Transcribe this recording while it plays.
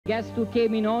Guest who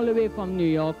came in all the way from New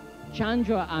York,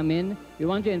 Chandra Amin. We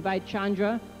want to invite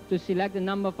Chandra to select the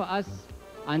number for us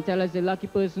and tell us the lucky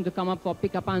person to come up for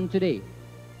pick-up on today.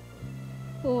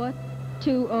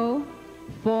 420.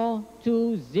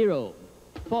 420.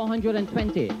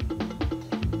 420.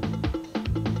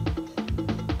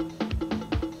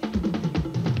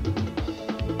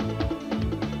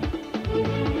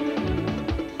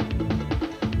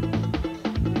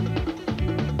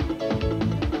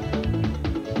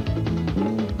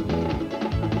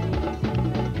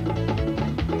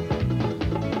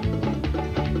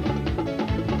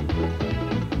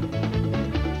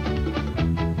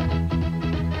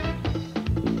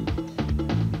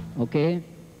 Okay,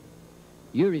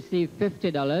 you received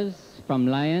 $50 from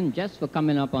Lion just for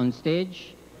coming up on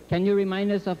stage. Can you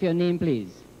remind us of your name,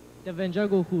 please? Devendra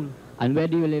Gokul. And where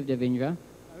do you live, Devendra?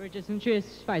 Richardson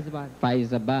Chase, Faizabad.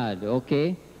 Faizabad,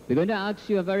 okay. We're going to ask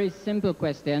you a very simple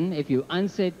question. If you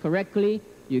answer it correctly,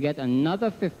 you get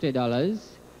another $50,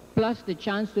 plus the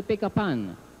chance to pick a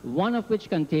pan, one of which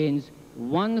contains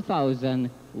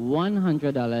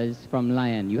 $1,100 from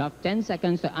Lion. You have 10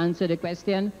 seconds to answer the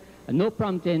question. No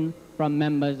prompting from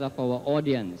members of our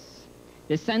audience.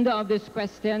 The sender of this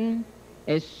question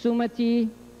is Sumati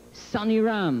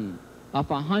Saniram of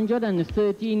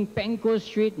 113 Penco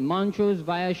Street, Montrose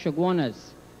via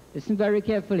Chaguanas. Listen very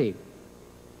carefully.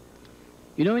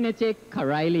 You know when you take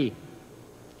karaili,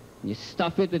 you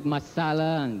stuff it with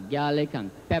masala and garlic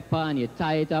and pepper and you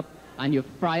tie it up and you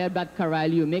fry up that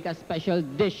karaili, you make a special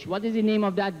dish. What is the name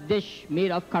of that dish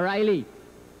made of karaili?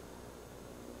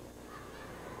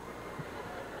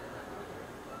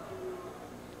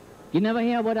 You never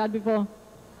hear about that before?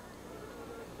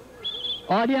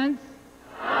 Audience?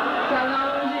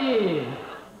 Technology!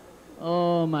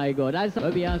 Oh my God. That's why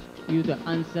we ask you to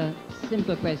answer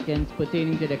simple questions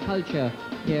pertaining to the culture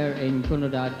here in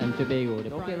Trinidad and Tobago.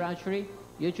 Okay, Rajshri,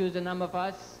 you choose the number for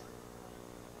us.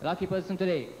 Lucky person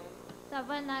today.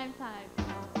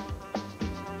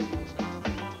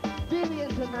 795. Billy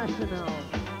International.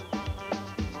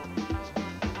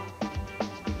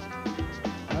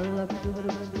 I love to the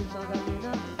melody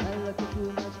Magalina. I love to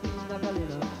the melody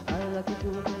Magalina. I love to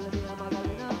the melody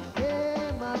Magalina.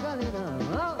 Hey Magalina.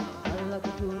 I love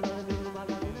to the melody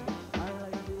Magalina. I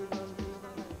like to the melody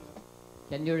Magalina.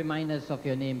 Can you remind us of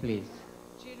your name, please?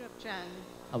 Chirap Chan,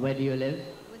 Where do you live?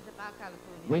 Windsor Park,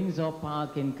 California. Windsor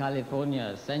Park in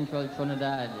California, Central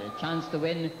Trinidad. A chance to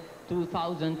win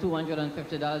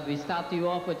 $2,250. We start you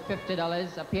off with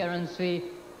 $50 appearance fee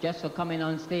just for coming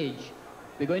on stage.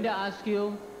 We're going to ask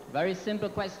you a very simple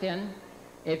question.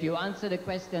 If you answer the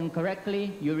question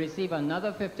correctly, you receive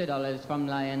another $50 from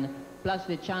Lion, plus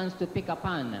the chance to pick a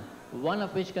pan, one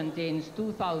of which contains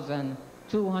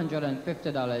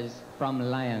 $2,250 from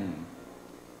Lion.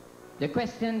 The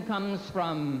question comes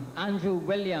from Andrew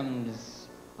Williams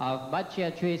of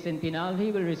Batchia Trace in Pinal.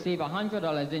 He will receive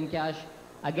 $100 in cash,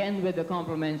 again with the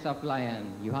compliments of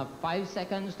Lion. You have 5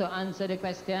 seconds to answer the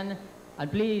question,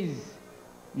 and please,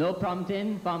 no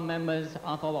prompting from members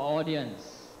of our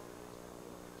audience.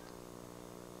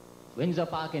 Windsor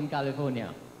Park in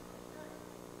California.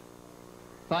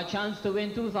 For a chance to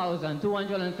win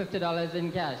 $2,250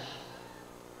 in cash,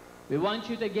 we want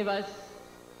you to give us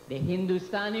the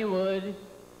Hindustani word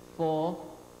for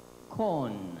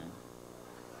corn.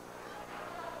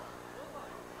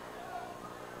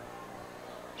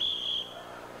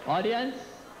 Audience?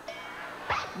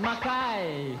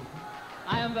 Makai.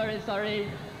 I am very sorry.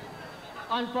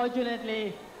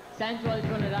 Unfortunately, Central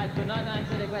Trinidad do not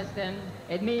answer the question.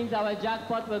 It means our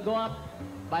jackpot will go up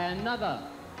by another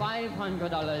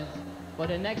 $500 for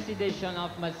the next edition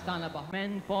of Mastana Bahar.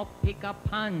 For Pick-up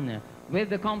Pan with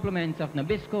the compliments of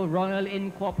Nabisco Royal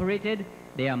Incorporated.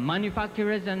 They are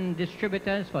manufacturers and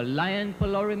distributors for Lion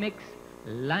Polori Mix,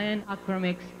 Lion Accra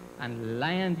Mix, and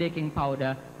Lion Baking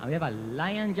Powder. And we have a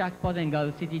Lion jackpot in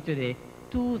Gulf City today.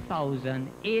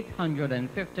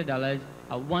 $2,850,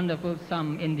 a wonderful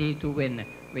sum indeed to win.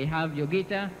 We have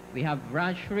Yogita, we have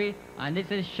Rajshri, and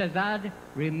this is Shazad.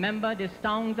 Remember the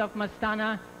Sounds of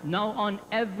Mastana, now on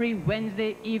every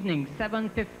Wednesday evening,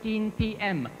 7:15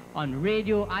 p.m. on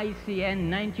Radio ICN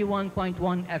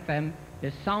 91.1 FM.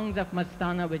 The Songs of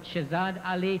Mastana with Shazad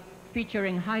Ali,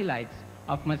 featuring highlights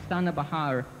of Mastana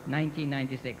Bahar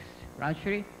 1996.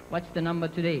 Rajshri, what's the number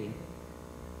today?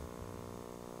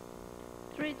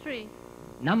 33.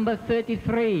 Number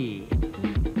 33.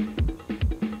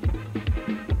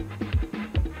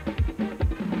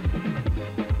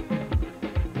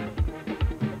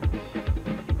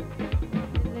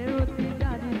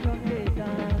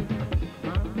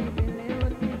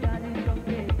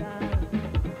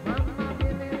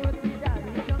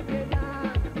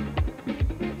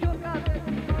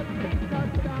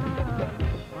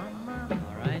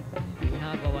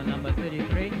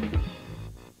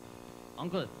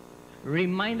 Uncle,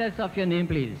 remind us of your name,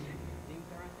 please.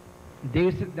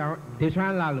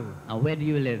 Desran Lalu, And where do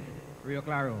you live? Rio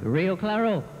Claro. Rio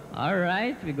Claro. All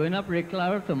right, we're going up Rio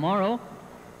Claro tomorrow.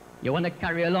 You want to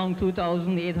carry along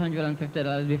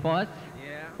 $2,850 before us?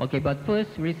 Yeah. Okay, but first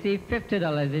receive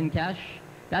 $50 in cash.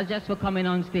 That's just for coming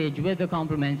on stage with the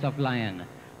compliments of Lion.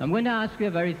 I'm going to ask you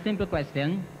a very simple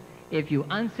question. If you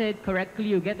answer it correctly,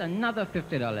 you get another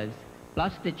 $50,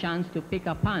 plus the chance to pick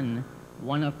a pan,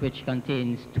 one of which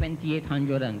contains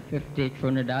 2,850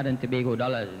 Trinidad and Tobago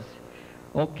dollars.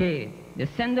 Okay, the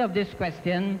sender of this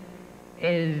question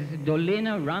is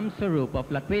Dolena Ramsarup of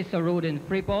Lakwesa Road in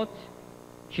Freeport.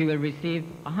 She will receive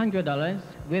 $100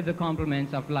 with the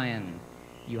compliments of Lion.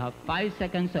 You have 5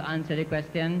 seconds to answer the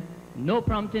question. No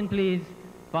prompting, please,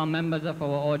 for members of our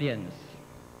audience.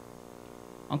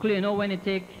 Uncle, you know when you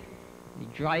take the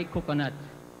dry coconut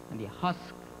and the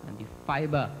husk and the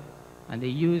fiber, and they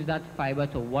use that fiber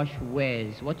to wash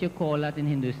wares, what you call that in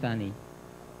Hindustani?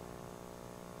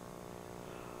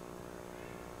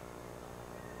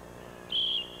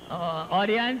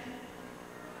 Audience?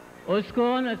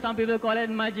 Uskun, some people call it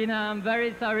Majina. I'm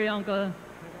very sorry, Uncle.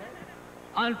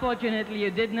 Unfortunately,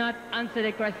 you did not answer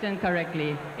the question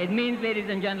correctly. It means, ladies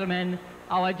and gentlemen,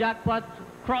 our jackpot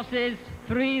crosses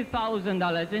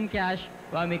 $3,000 in cash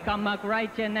when we come back right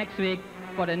here next week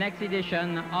for the next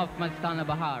edition of Mastana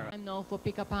Bahar. Time now for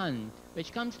Pick a Pan,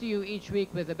 which comes to you each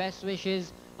week with the best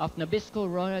wishes of Nabisco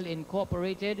Royal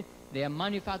Incorporated. They are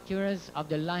manufacturers of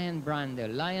the Lion brand, the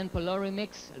Lion Polari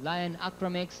Mix, Lion Acra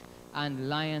Mix, and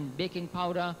Lion Baking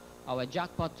Powder. Our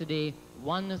jackpot today,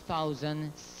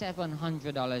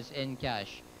 $1,700 in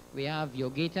cash. We have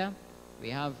Yogita, we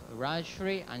have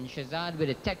Rajshri and Shazad with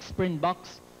a text print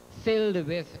box filled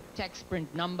with text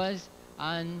print numbers.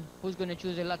 And who's going to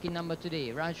choose a lucky number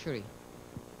today? Rajshri.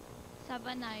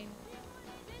 79.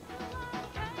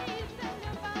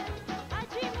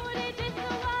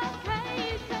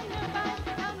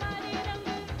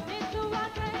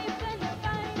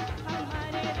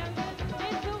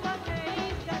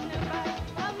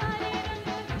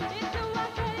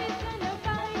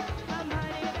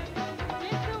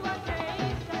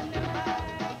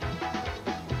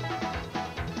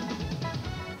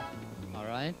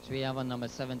 We have on number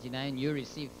 79. You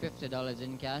receive $50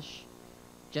 in cash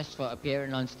just for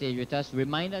appearing on stage with us.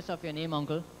 Remind us of your name,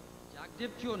 Uncle.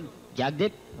 Jagdip Chun,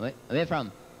 Jagdip. Where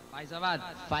from? Faizabad.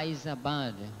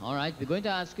 Faizabad. All right. We're going to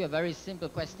ask you a very simple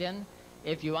question.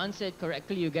 If you answer it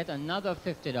correctly, you get another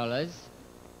 $50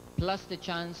 plus the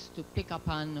chance to pick up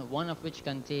on one of which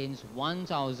contains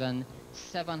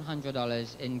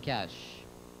 $1,700 in cash.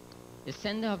 The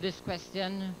sender of this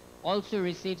question also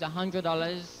receives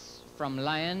 $100 from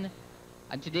Lion,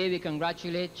 and today we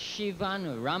congratulate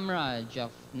Shivan Ramraj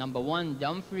of number 1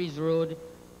 Dumfries Road,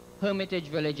 Hermitage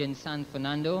Village in San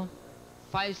Fernando.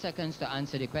 5 seconds to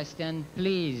answer the question,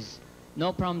 please.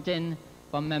 No prompting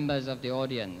for members of the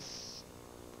audience.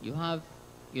 You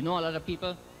know a lot of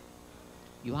people.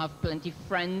 You have plenty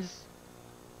friends.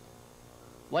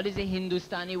 What is the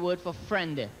Hindustani word for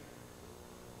friend?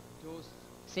 Dost.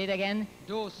 Say it again.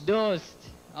 Dost. Dost.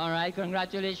 All right,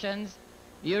 congratulations.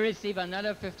 You receive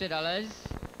another $50.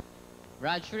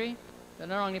 Rajshri,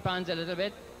 turn around the pans a little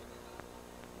bit.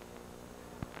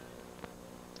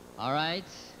 All right.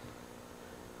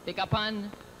 Pick a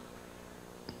pan.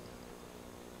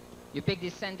 You pick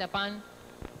the center pan.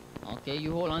 Okay,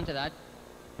 you hold on to that.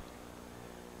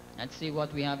 Let's see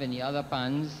what we have in the other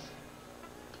pans.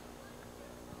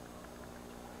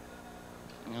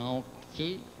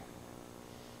 Okay.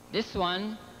 This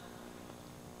one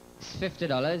is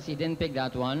 $50. He didn't pick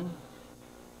that one.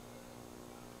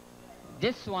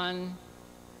 This one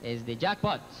is the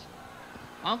jackpot.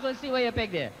 Uncle, see where you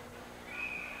picked there.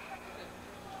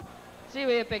 See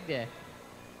where you picked there.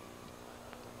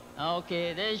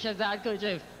 Okay, there's Shazad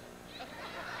Kulchif.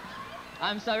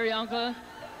 I'm sorry, Uncle.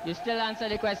 You still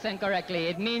answered the question correctly.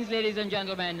 It means, ladies and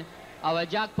gentlemen, our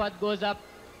jackpot goes up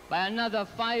by another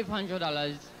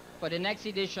 $500 for the next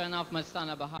edition of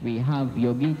Mastana Bahar. We have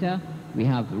Yogita, we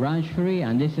have Rajshri,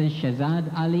 and this is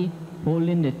Shazad Ali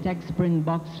holding the text print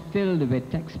box filled with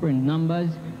text print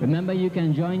numbers. Remember, you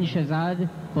can join Shazad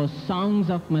for Songs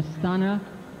of Mastana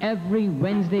every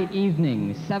Wednesday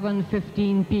evening,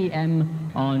 7:15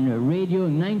 p.m. on Radio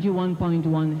 91.1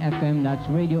 FM, that's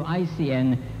Radio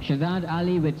ICN. Shazad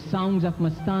Ali with Songs of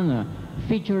Mastana,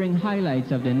 featuring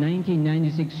highlights of the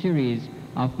 1996 series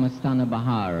of Mastana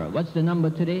Bahar. What's the number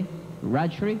today,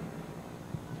 Rajshri?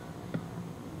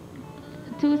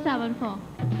 274.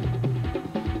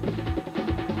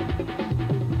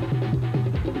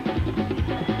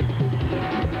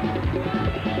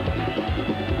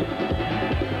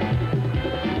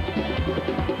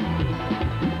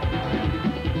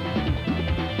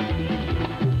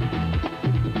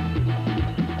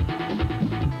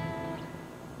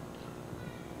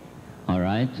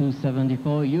 right,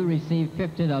 274. You receive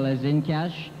 $50 in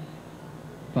cash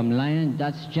from Lion.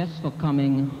 That's just for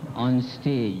coming on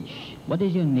stage. What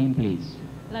is your name, please?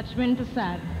 Lachman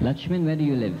Prasad, Lachman, where do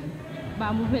you live?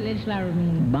 Bamboo Village,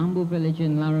 Laramine. Bamboo Village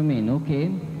in Laramine, okay.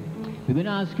 We're going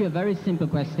to ask you a very simple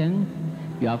question.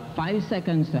 You have 5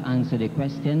 seconds to answer the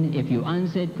question. If you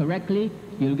answer it correctly,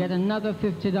 you'll get another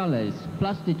 $50,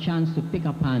 plus the chance to pick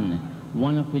a pan,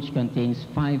 one of which contains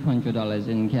 $500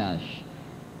 in cash.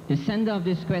 The sender of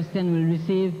this question will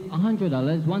receive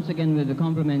 $100, once again with the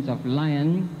compliments of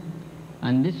Lion.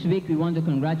 And this week we want to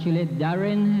congratulate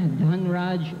Darren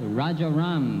Dhanraj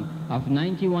Rajaram of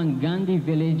 91 Gandhi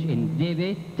Village in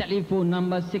Debe, telephone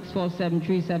number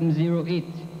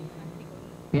 6473708.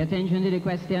 Pay attention to the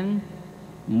question.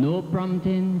 No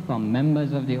prompting from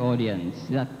members of the audience.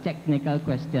 It's a technical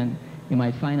question. You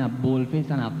might find a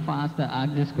boldface and a faster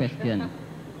ask this question.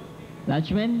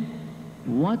 Lachman,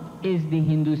 what is the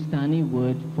Hindustani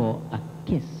word for a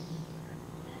kiss?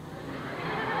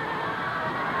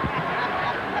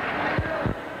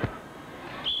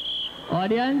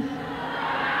 Audience?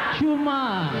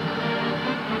 Chuma.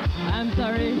 I'm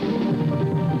sorry.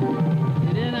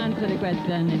 You didn't answer the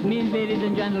question. It means, ladies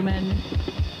and gentlemen,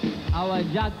 our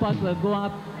jackpot will go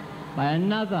up by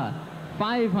another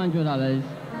 $500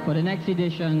 for the next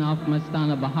edition of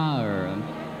Mastana Bahar.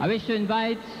 I wish to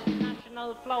invite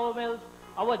National Flour Mills.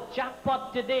 Our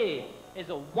jackpot today is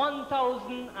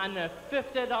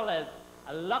 $1,050.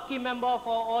 A lucky member of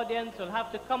our audience will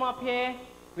have to come up here.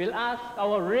 We'll ask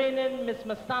our reigning Miss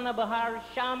Mastana Bahar,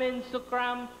 Shamin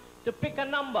Sukram, to pick a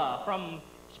number from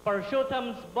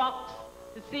Parashottam's box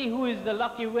to see who is the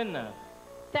lucky winner.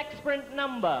 Text print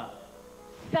number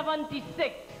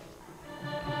 76.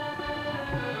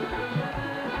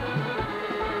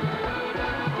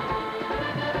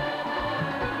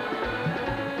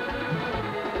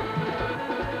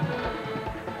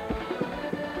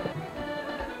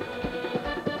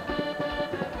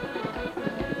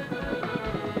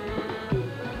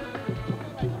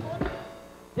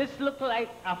 This looks like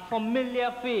a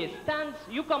familiar face. Stans,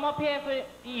 you come up here for the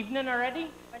evening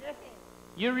already?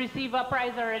 You receive a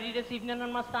prize already this evening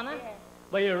on Mastana? Yeah.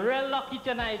 But you're real lucky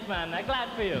tonight, man. I'm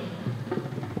glad for you.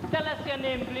 Tell us your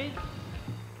name, please.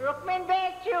 Rukmin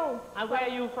Bechu. And where are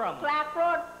you from? Clark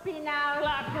Road, Pinal.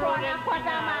 Clark Road in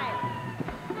Pinal.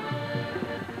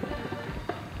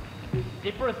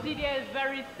 The procedure is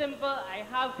very simple. I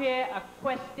have here a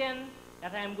question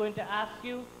that I'm going to ask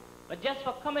you. But just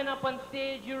for coming up on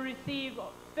stage, you receive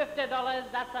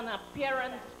 $50. That's an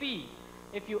appearance fee.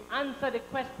 If you answer the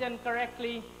question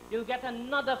correctly, you'll get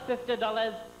another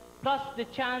 $50, plus the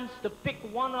chance to pick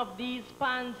one of these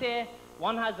pans here.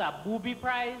 One has a booby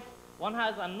prize, one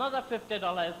has another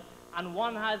 $50, and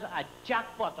one has a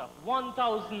jackpot of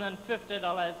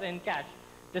 $1,050 in cash.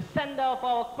 The sender of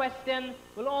our question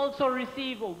will also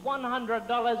receive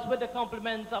 $100 with the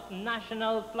compliments of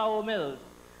National Flour Mills.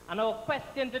 And our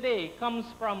question today comes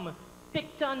from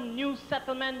Picton New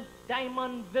Settlement,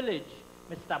 Diamond Village,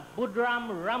 Mr. Budram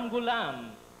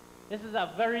Ramgulam. This is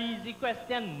a very easy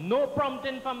question. No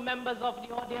prompting from members of the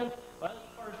audience. Well,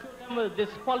 Parashuttam will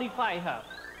disqualify her.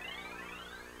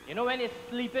 You know when you're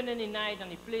sleeping in the night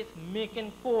and the place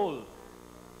making cold,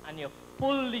 and you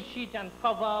pull the sheet and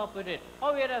cover up with it.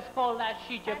 How you just call that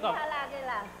sheet you cover?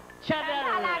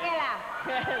 Chadar.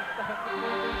 Yes.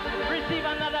 Receive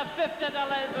another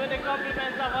 $50 with the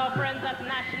compliments of our friends at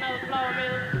National Flour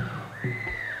Mills.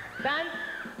 Dan,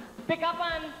 pick up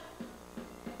pan.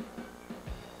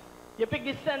 You pick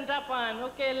the center pan.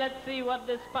 Okay, let's see what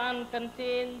this pan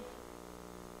contains.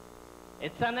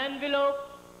 It's an envelope.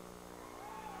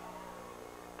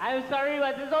 I'm sorry,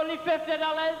 but it's only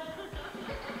 $50.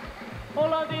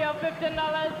 Hold on to your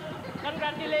 $15.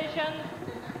 Congratulations.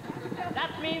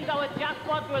 That means our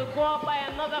jackpot will go up by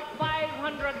another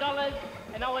 $500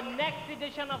 in our next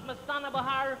edition of Mastana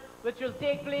Bahar, which will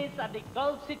take place at the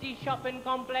Gulf City Shopping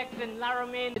Complex in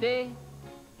Laramine. Today,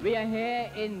 we are here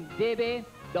in Debe,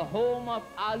 the home of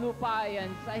Aloo Pie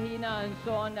and Sahina and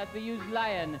so on that we use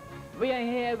Lion. We are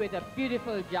here with a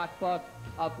beautiful jackpot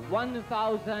of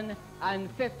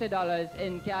 $1,050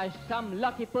 in cash. Some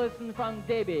lucky person from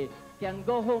Debe can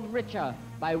go home richer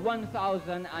by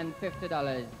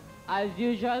 $1,050. As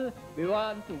usual, we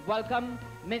want to welcome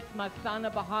Miss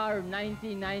Mastana Bahar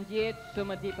 1998,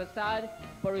 Sumati Prasad.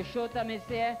 Purushottam is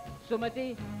here.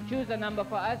 Sumati, choose a number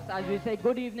for us as we say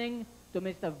good evening to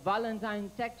Mr. Valentine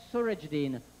Tech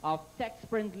Surajdeen of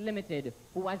Texprint Limited,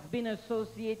 who has been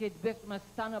associated with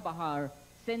Mastana Bahar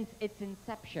since its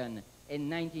inception in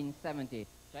 1970.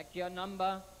 Check your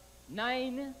number,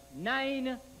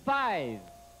 995.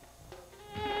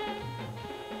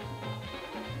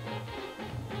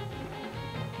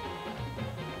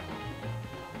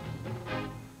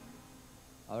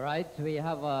 All right, we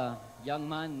have a young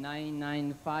man,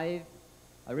 995.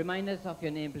 Remind us of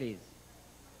your name, please.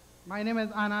 My name is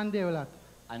Anand Devlat.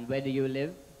 And where do you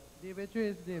live? Debe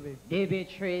Trace Debe. Debe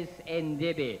Trace in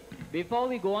Debe. Before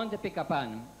we go on to pick up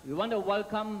on, we want to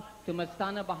welcome to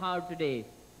Mastana Bahar today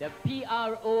the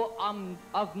PRO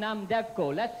of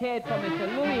NAMDEFCO. Let's hear it from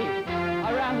Mr. Louis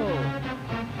Arajo.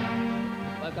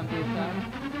 Welcome to you, sir.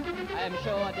 I am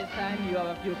sure at this time you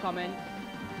have a few comments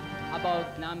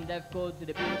about NAMDEFCO to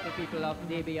the beautiful people of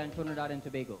Debe and Trinidad and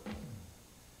Tobago.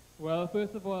 Well,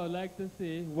 first of all, I'd like to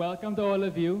say welcome to all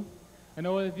of you, and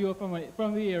all of you are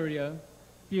from the area.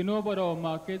 You know about our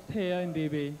markets here in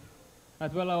Debe,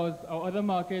 as well as our other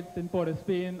markets in Port of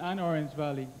Spain and Orange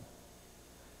Valley.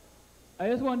 I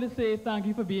just want to say thank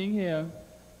you for being here,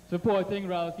 supporting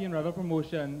Ralphie and Rubber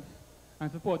Promotions, and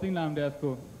supporting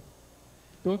NAMDEFCO.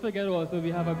 Don't forget also,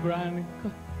 we have a grand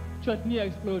chutney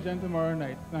explosion tomorrow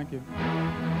night. Thank you.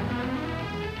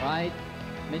 Right,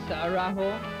 Mr.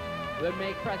 Arajo will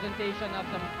make presentation of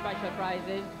some special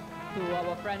prizes to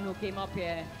our friend who came up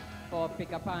here for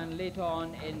pick-a-pan later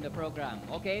on in the program.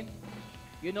 Okay?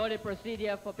 You know the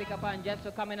procedure for pick-a-pan. Just for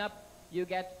coming up, you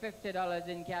get $50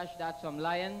 in cash. That's from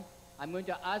Lion. I'm going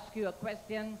to ask you a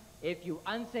question. If you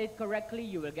answer it correctly,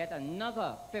 you will get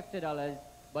another $50,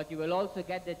 but you will also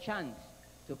get the chance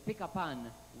to pick a pan,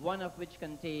 one of which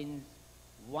contains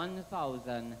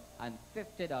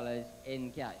 $1,050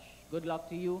 in cash. Good luck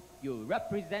to you. You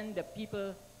represent the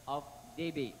people of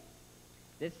Debe.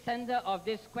 The sender of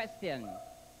this question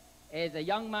is a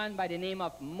young man by the name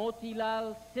of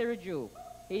Motilal Sirju.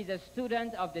 He's a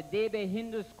student of the Debe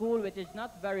Hindu School, which is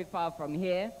not very far from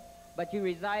here, but he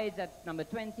resides at number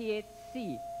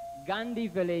 28C, Gandhi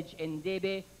Village in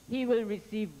Debe. He will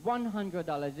receive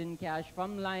 $100 in cash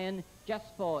from Lion just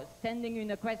for sending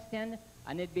in a question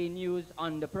and it being used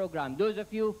on the program. Those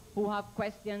of you who have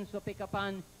questions for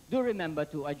pick-a-pan, do remember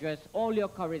to address all your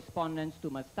correspondence to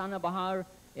Mastana Bahar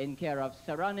in care of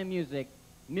Sarana Music,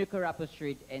 Mucarapo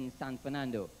Street in San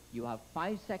Fernando. You have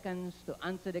 5 seconds to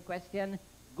answer the question.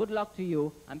 Good luck to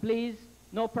you, and please,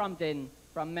 no prompting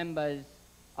from members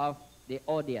of the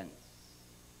audience.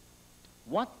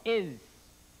 What is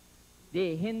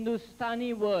the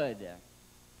Hindustani word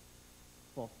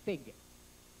for fig?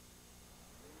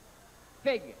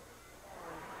 Fig.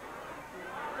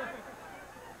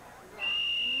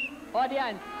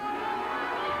 Audience,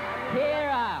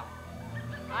 here.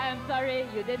 I am sorry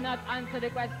you did not answer the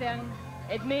question.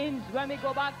 It means when we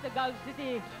go back to Gulf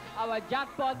City, our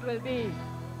jackpot will be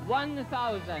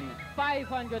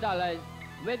 $1,500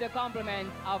 with the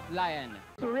compliments of Lion.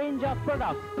 Range of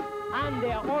products, and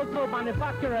they are also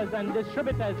manufacturers and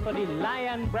distributors for the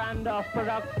Lion brand of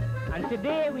products. And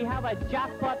today we have a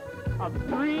jackpot of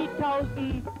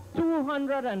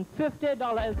 $3,250 with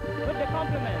the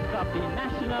compliments of the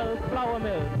National Flour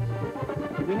Mills.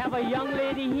 We have a young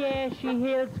lady here. She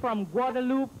hails from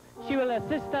Guadeloupe. She will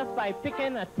assist us by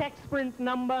picking a text print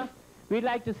number. We'd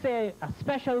like to say a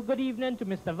special good evening to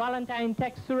Mr. Valentine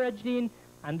Tex Surajddin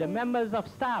and the members of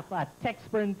staff at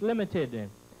TextPrint Limited.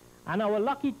 And our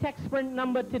lucky TextPrint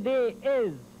number today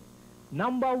is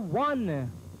number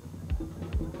 1.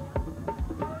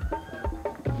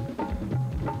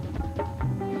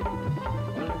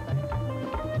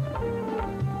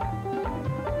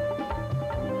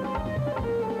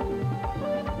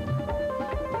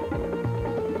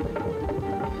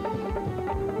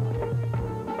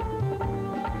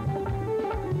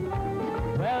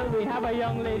 Well, we have a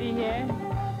young lady here.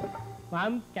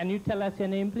 Ma'am, can you tell us your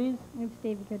name, please? It's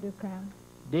Devika Dukram.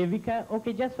 Devika,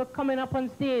 okay, just for coming up on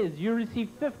stage, you receive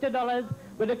 $50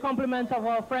 with the compliments of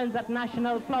our friends at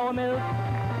National Flour Mills.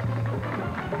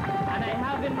 And I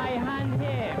have in my hand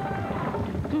here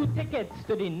 2 tickets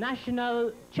to the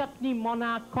National Chutney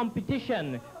Monarch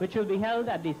competition, which will be held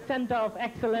at the Center of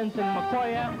Excellence in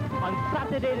Makoya on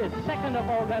Saturday, the 2nd of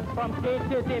August from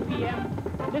 8:30 p.m.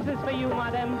 This is for you,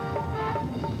 madam.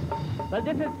 Well,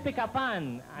 this is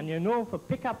pick-a-pan, and you know, for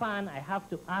pick-a-pan, I have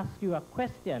to ask you a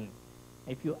question.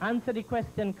 If you answer the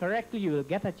question correctly, you will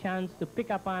get a chance to pick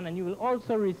up on, and you will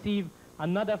also receive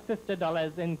another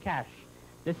 $50 in cash.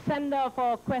 The sender of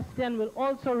our question will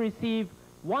also receive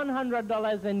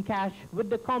 $100 in cash with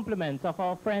the compliments of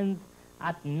our friends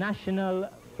at National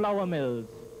Flour Mills.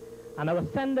 And our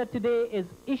sender today is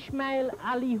Ismail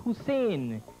Ali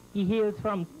Hussein. He hails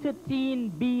from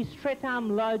 13B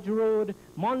Streatham Lodge Road,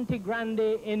 Monte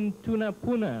Grande in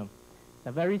Tunapuna. It's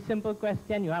a very simple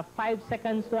question. You have 5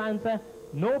 seconds to answer.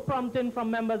 No prompting from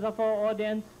members of our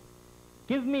audience.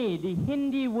 Give me the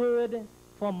Hindi word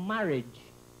for marriage.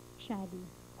 Shadi.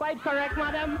 Quite correct,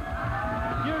 madam.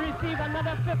 You receive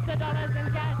another $50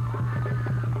 in cash.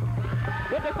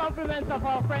 with the compliments of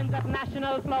our friends at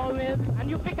National Flour Mills. And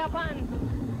you pick a pan.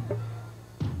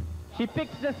 She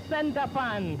picks the center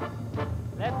pan.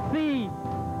 Let's see.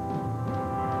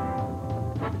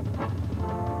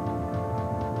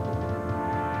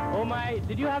 Oh my,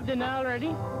 did you have dinner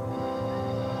already?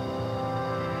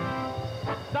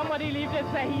 Somebody leave the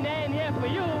sahina in here for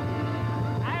you.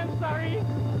 I am sorry.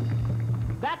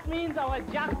 That means our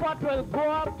jackpot will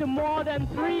go up to more than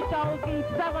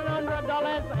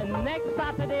 $3,700 and next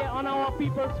Saturday on our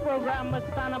People's Program,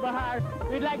 Mastana Bahar.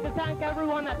 We'd like to thank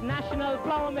everyone at National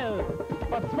Flour Mills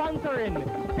for sponsoring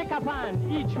Pick a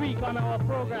Pan each week on our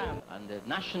program. And the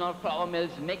National Flour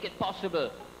Mills make it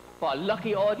possible for a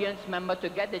lucky audience member to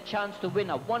get the chance to win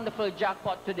a wonderful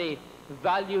jackpot today,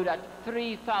 valued at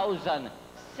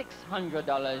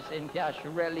 $3,600 in cash.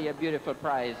 Really a beautiful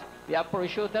prize. We have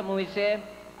Purushottam Moise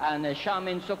and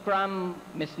Shamin Sukram,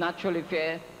 Miss Naturally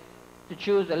Fair, to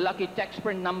choose a lucky text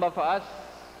print number for us.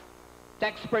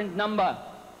 Text print number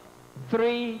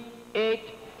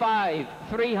 385,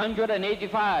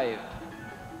 385.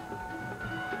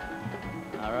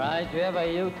 All right, where are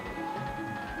you?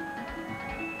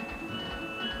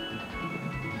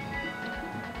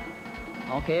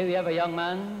 Okay, we have a young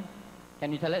man.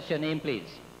 Can you tell us your name, please?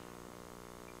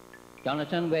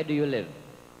 Jonathan, where do you live?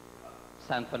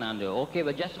 San Fernando. Okay,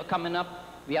 well, just for coming up,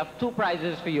 we have two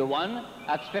prizes for you. One,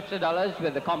 that's $50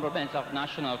 with the compliments of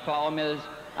National Flour Mills.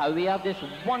 We have this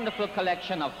wonderful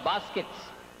collection of baskets.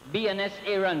 B&S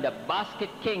Aaron, the basket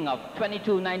king of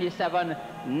 2297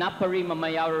 Naparima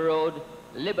Mayara Road,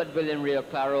 Libertville in Rio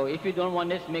Claro. If you don't want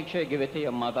this, make sure you give it to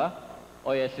your mother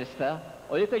or your sister,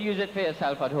 or you could use it for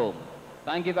yourself at home.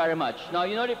 Thank you very much. Now,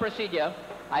 you know the procedure.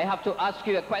 I have to ask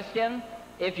you a question.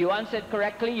 If you answer it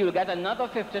correctly, you'll get another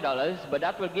 $50, but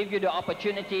that will give you the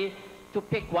opportunity to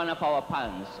pick one of our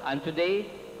pans. And today,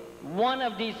 one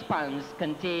of these pans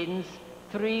contains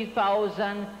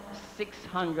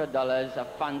 $3,600, a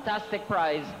fantastic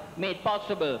prize made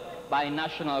possible by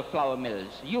National Flour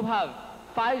Mills. You have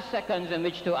 5 seconds in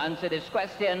which to answer this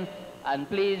question, and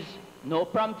please, no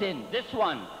prompting. This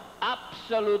one,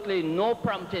 absolutely no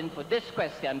prompting for this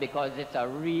question because it's a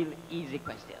real easy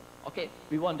question. Okay,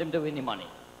 we want them to win the money.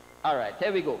 All right,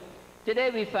 there we go.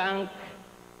 Today we thank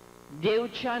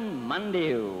Deuchan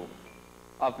Mandeu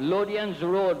of Lodians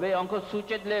Road, where Uncle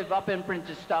Suchit live up in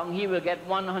Princestown. He will get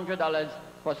 $100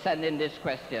 for sending this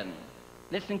question.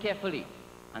 Listen carefully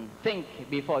and think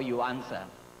before you answer.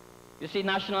 You see,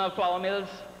 National Flour Mills,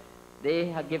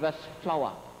 they give us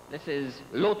flour. This is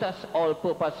Lotus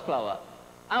all-purpose flour.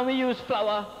 And we use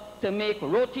flour to make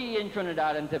roti in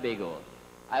Trinidad and Tobago.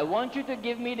 I want you to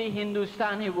give me the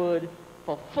Hindustani word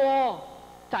for 4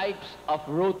 types of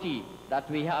roti that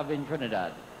we have in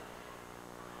Trinidad.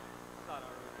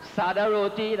 Sada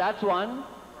roti, that's one.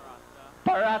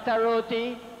 Paratha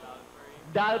roti.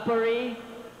 Dal puri.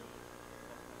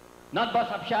 Not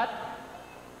basapshat.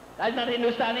 That's not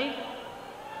Hindustani.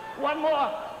 One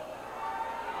more.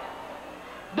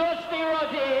 Dosti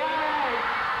roti, yes!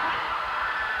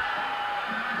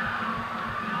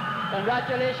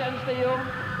 Congratulations to you.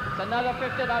 It's another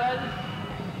 $50.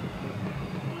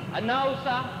 And now,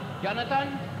 sir,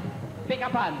 Jonathan, pick a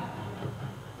pan.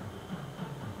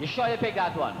 You sure you pick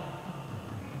that one?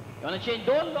 You want to change?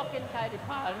 Don't look inside the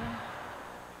pan.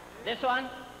 This one?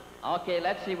 Okay,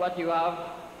 let's see what you have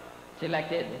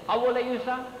selected. How old are you,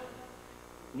 sir?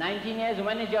 19 years.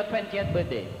 When is your 20th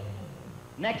birthday?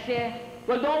 Next year?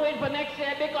 Well, don't wait for next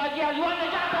year because you won the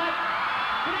jackpot.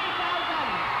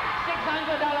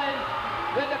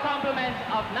 $3,600 with the compliments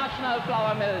of National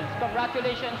Flour Mills.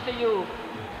 Congratulations to you.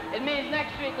 It means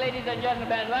next week, ladies and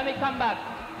gentlemen, when we come back,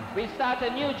 we start a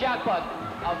new jackpot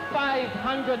of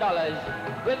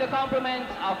 $500 with the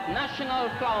compliments of National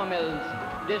Flour Mills,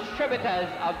 distributors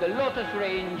of the Lotus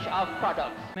range of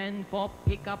products. Men for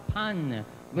Pick a Pan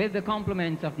with the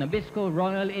compliments of Nabisco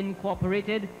Royal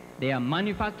Incorporated. They are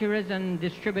manufacturers and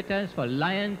distributors for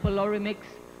Lion Poloremix,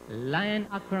 Lion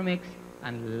Acromix,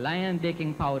 and Lion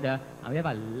Baking Powder. And we have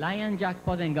a Lion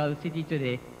jackpot in Gulf City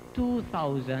today,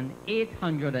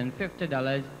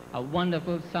 $2,850, a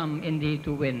wonderful sum indeed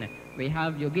to win. We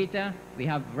have Yogita, we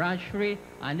have Rajshri,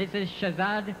 and this is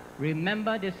Shazad.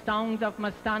 Remember the Sounds of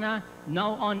Mastana,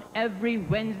 now on every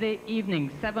Wednesday evening,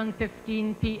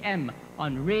 7:15 p.m.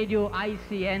 on Radio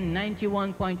ICN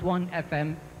 91.1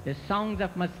 FM, the Songs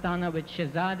of Mastana with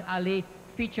Shazad Ali,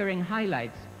 featuring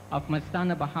highlights of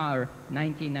Mastana Bahar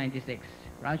 1996.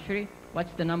 Rajshri,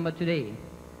 what's the number today?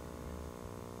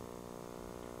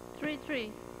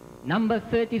 33. Number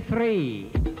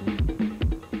 33.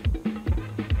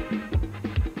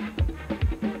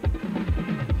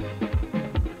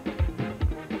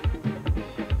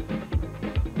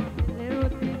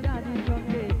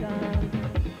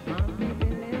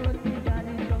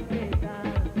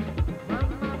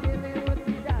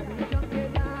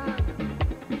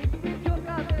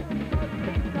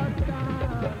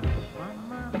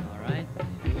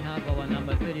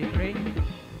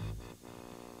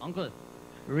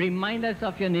 Remind us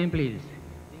of your name, please.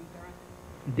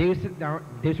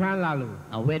 Deshan Lalu,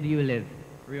 And where do you live?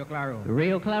 Rio Claro.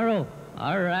 Rio Claro.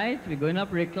 All right, we're going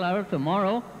up Rio Claro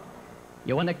tomorrow.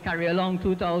 You want to carry along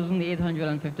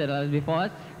 $2,850 before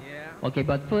us? Yeah. Okay,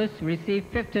 but first receive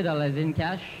 $50 in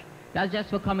cash. That's just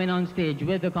for coming on stage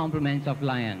with the compliments of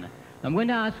Lion. I'm going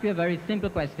to ask you a very simple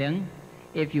question.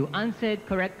 If you answer it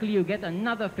correctly, you get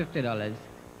another $50,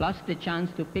 plus the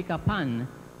chance to pick a pan,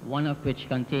 one of which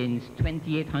contains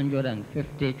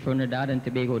 2,850 Trinidad and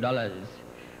Tobago dollars.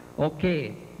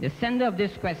 Okay, the sender of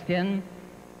this question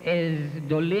is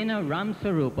Dolena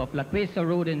Ramsarup of La Quesa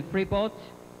Road in Freeport.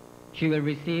 She will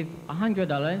receive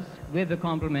 $100 with the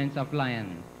compliments of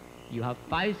Lion. You have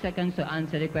 5 seconds to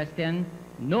answer the question.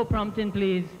 No prompting,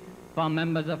 please, from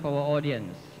members of our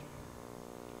audience.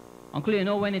 Uncle, you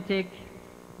know when you take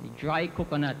the dry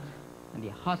coconut and the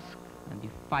husk and the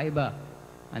fiber,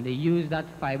 and they use that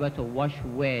fiber to wash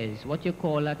wares, what you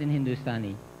call that in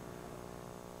Hindustani?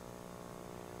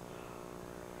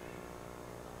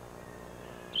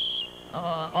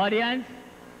 Audience?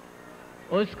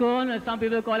 Uskun, or some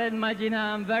people call it Majina.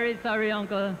 I'm very sorry,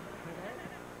 Uncle.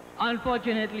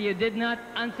 Unfortunately, you did not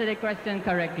answer the question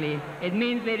correctly. It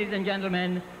means, ladies and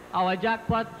gentlemen, our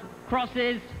jackpot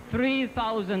crosses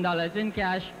 $3,000 in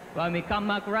cash when we come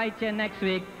back right here next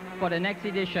week for the next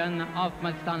edition of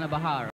Mastana Bahar.